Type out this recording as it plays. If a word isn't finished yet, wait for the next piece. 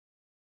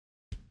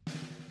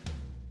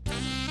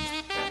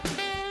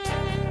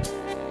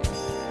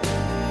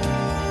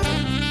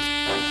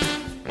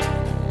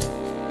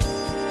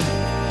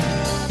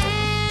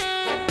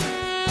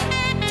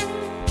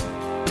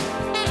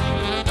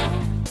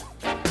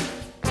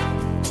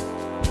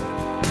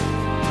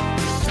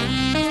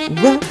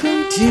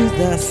to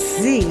the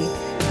C.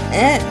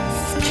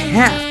 It's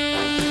Camp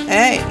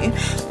A,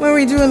 where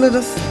we do a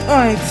little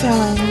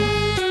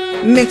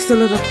storytelling, mix a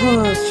little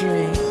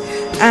poetry,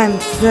 and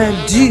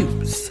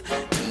seduce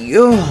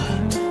your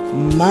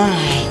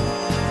mind.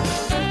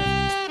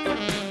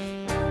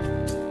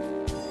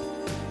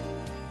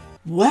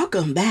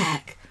 Welcome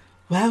back.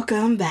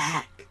 Welcome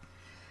back.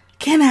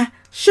 Can I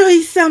show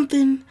you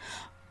something?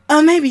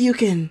 Or maybe you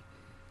can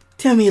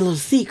tell me a little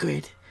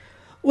secret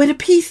with a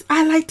piece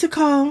I like to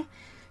call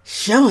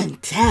Show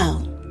and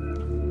Tell.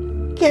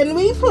 Can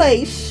we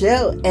play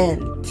Show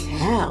and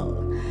Tell?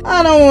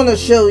 I don't want to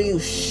show you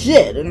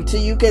shit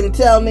until you can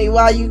tell me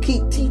why you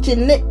keep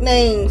teaching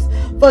nicknames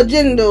for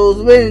genders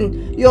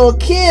when your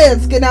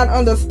kids cannot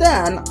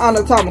understand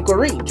anatomical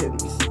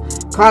regions,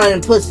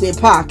 calling pussy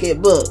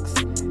pocketbooks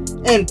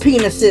and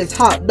penises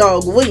hot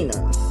dog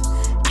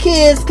wieners.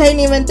 Kids can't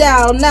even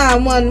dial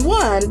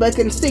 911 but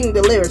can sing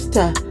the lyrics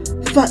to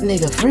Fuck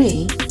Nigga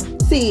Free.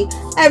 See,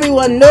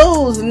 everyone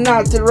knows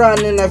not to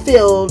run in a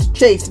field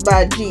chased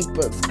by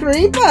Jeepers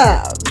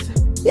Creepers.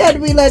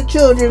 Yet we let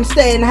children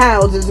stay in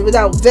houses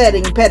without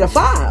vetting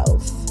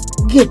pedophiles.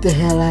 Get the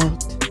hell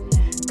out.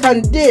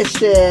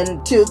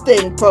 Conditioned to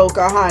think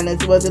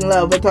Pocahontas was in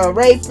love with her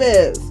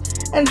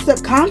rapist. And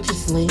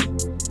subconsciously,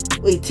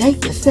 we take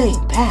the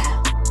same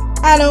path.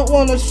 I don't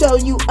want to show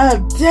you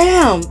a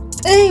damn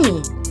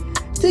thing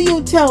till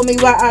you tell me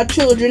why our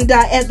children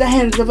die at the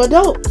hands of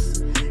adults.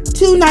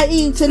 Too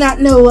naive to not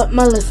know what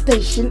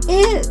molestation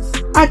is.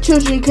 Our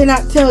children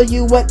cannot tell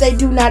you what they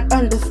do not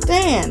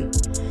understand.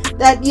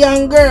 That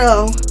young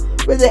girl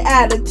with the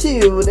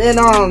attitude and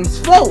arms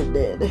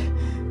folded,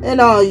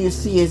 and all you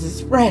see is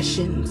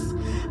expressions,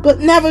 but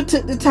never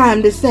took the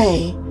time to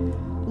say,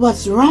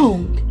 what's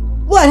wrong?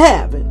 What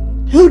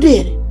happened? Who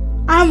did it?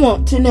 I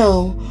want to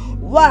know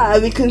why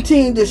we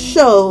continue to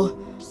show,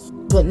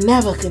 but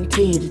never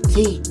continue to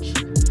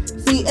teach.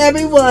 See,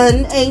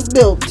 everyone ain't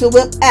built to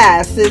whip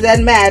asses at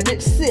Magic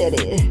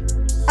City.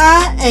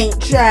 I ain't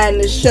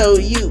trying to show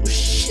you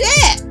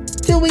shit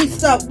till we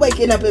stop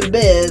waking up in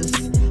beds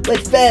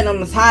with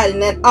phantoms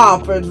hiding at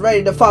offers,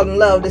 ready to fall in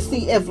love to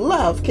see if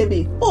love can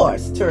be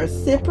forced to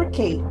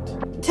reciprocate.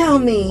 Tell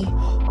me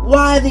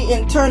why the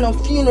internal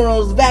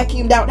funerals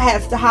vacuumed out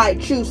has to hide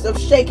truths of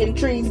shaken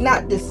trees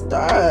not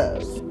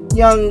disturbed.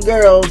 Young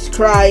girls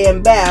cry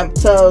in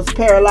bathtubs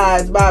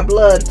paralyzed by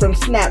blood from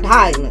snapped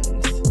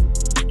hymens.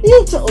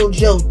 You told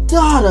your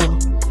daughter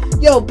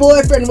your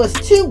boyfriend was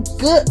too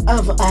good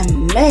of a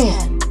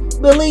man,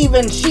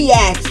 believing she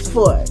asked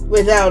for it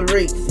without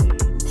reason.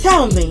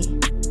 Tell me,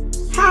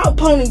 how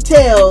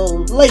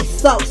ponytails, lace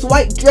socks,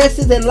 white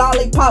dresses, and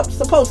lollipops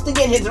supposed to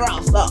get his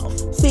rocks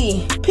off?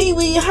 See, Pee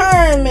Wee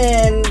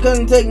Herman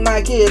couldn't take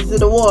my kids to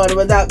the water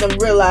without them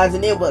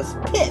realizing it was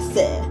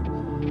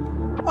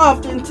pissy.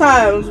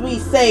 Oftentimes we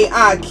say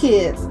our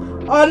kids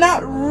are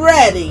not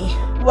ready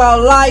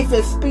while life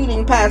is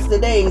speeding past the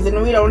days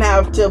and we don't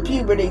have till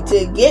puberty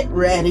to get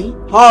ready.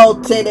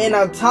 Halted in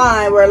a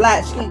time where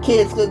latchkey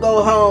kids could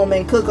go home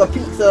and cook a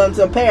pizza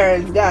until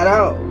parents got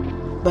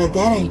home. But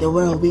that ain't the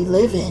world we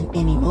live in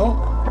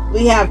anymore.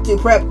 We have to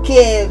prep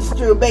kids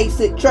through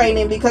basic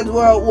training because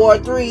World War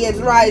III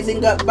is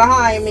rising up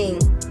behind me.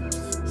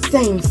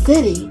 Same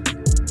city,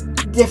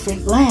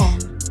 different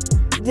land,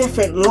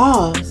 different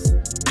laws,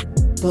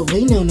 but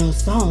we know no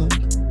song.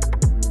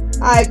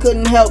 I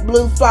couldn't help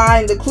Blue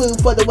find the clue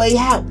for the way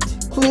out.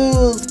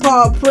 Clues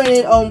paw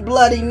printed on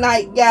bloody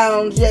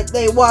nightgowns, yet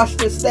they washed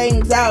the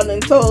stains out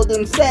and told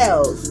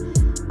themselves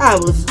I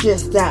was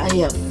just out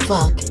here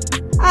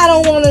fucking. I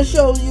don't want to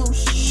show you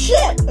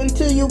shit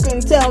until you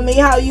can tell me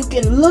how you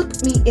can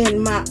look me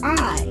in my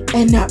eye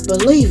and not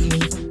believe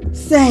me,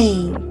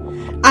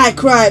 saying I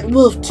cried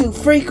wolf too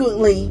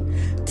frequently.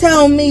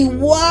 Tell me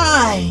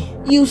why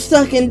you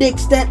sucking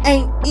dicks that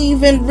ain't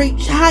even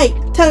reach height,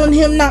 telling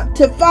him not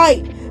to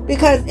fight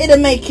because it'll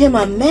make him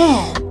a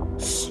man.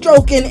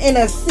 Stroking in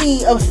a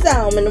sea of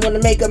salmon will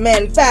make a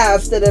man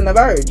faster than a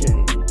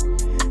virgin.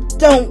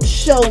 Don't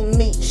show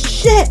me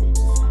shit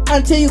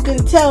until you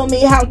can tell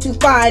me how to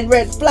find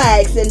red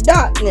flags in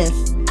darkness.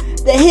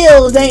 The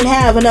hills ain't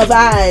have enough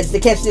eyes to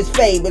catch this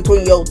fade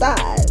between your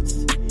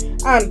thighs.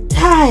 I'm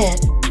tired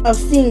of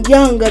seeing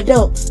young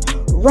adults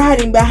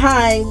riding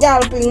behind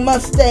galloping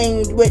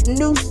Mustangs with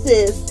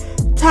nooses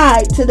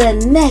tied to their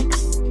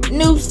necks.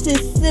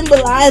 Nooses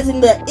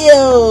symbolizing the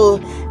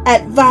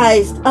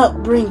ill-advised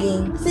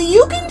upbringing. See,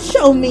 you can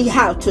show me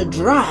how to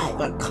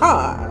drive a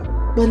car,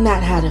 but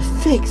not how to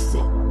fix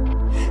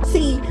it.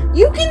 See,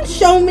 you can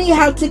show me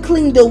how to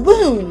clean the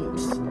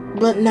wounds,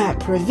 but not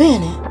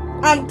prevent it.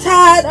 I'm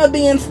tired of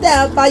being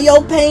stabbed by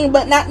your pain,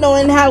 but not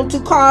knowing how to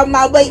carve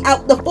my way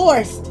out the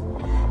forest.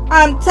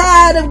 I'm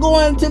tired of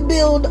going to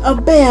build a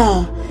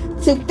bear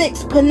to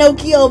fix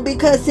Pinocchio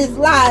because his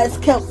lies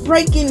kept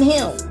breaking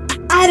him.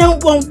 I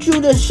don't want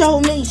you to show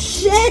me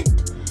shit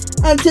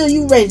until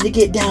you ready to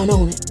get down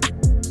on it.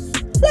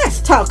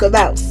 Let's talk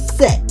about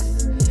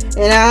sex.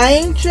 And I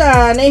ain't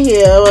trying to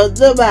hear what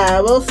the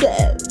Bible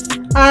says.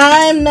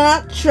 I'm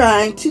not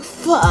trying to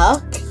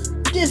fuck.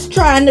 Just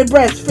trying to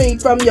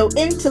breastfeed from your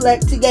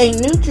intellect to gain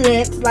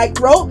nutrients like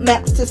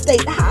roadmaps to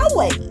state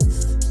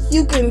highways.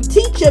 You can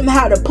teach him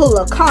how to pull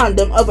a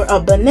condom over a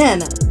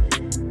banana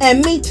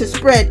and me to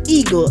spread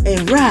eagle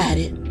and ride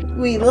it.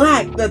 We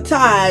lack the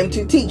time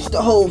to teach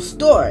the whole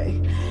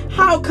story.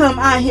 How come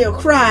I hear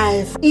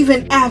cries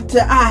even after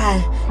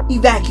I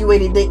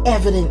evacuated the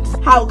evidence?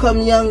 How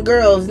come young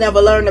girls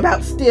never learn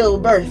about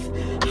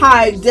stillbirth,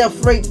 high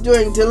death rates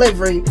during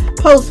delivery,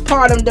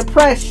 postpartum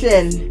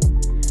depression,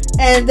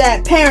 and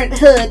that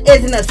parenthood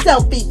isn't a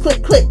selfie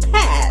click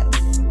pass?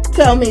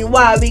 Tell me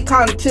why we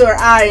contour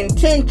our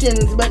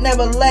intentions but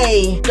never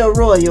lay the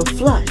royal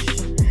flush.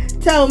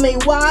 Tell me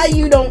why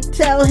you don't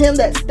tell him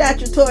that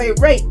statutory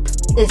rape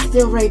is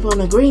still rape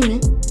on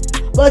agreement,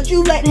 but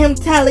you let him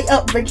tally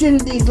up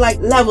virginities like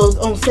levels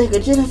on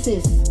Sega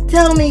Genesis.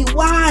 Tell me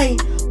why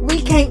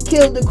we can't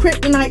kill the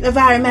kryptonite of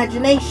our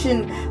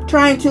imagination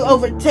trying to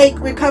overtake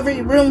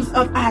recovery rooms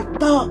of our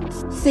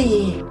thoughts.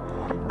 See,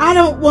 I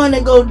don't want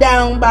to go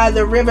down by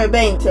the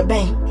riverbank to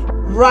bank,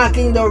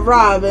 rocking the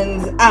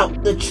robins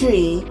out the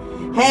tree,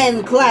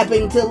 hand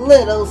clapping to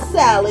little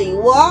Sally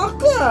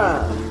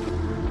Walker.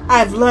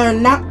 I've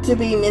learned not to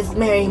be Miss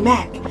Mary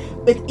Mack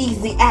with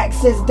easy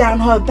access down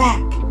her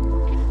back.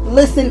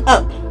 Listen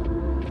up.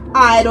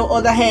 Idle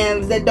are the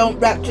hands that don't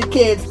rapture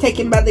kids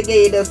taken by the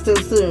gators too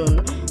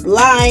soon.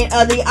 Lying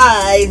are the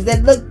eyes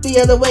that look the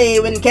other way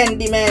when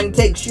Candyman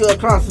takes you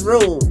across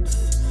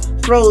roads.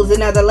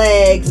 Frozen are the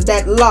legs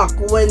that lock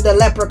when the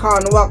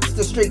leprechaun walks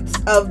the streets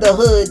of the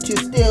hood to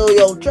steal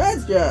your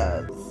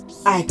treasures.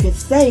 I could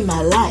say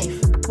my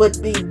life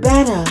would be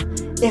better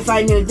if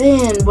I knew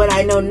then what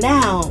I know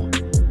now.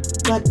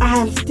 But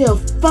I'm still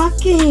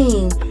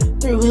fucking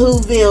through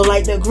Whoville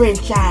like the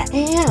Grinch I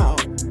am.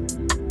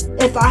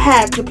 If I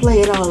had to play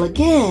it all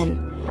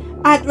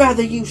again, I'd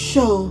rather you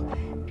show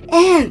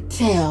and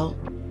tell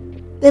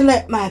than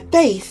let my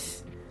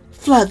face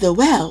flood the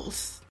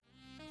wells.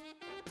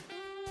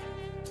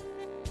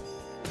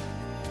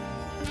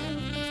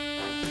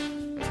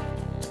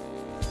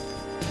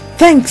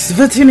 Thanks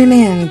for tuning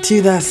in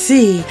to the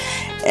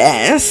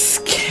CS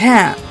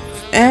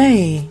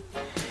Cafe.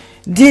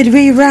 Did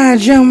we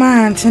ride your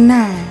mind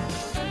tonight?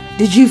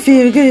 Did you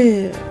feel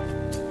good?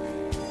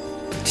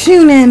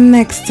 Tune in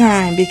next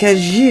time because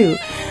you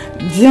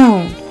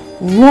don't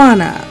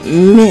wanna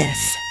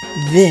miss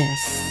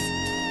this.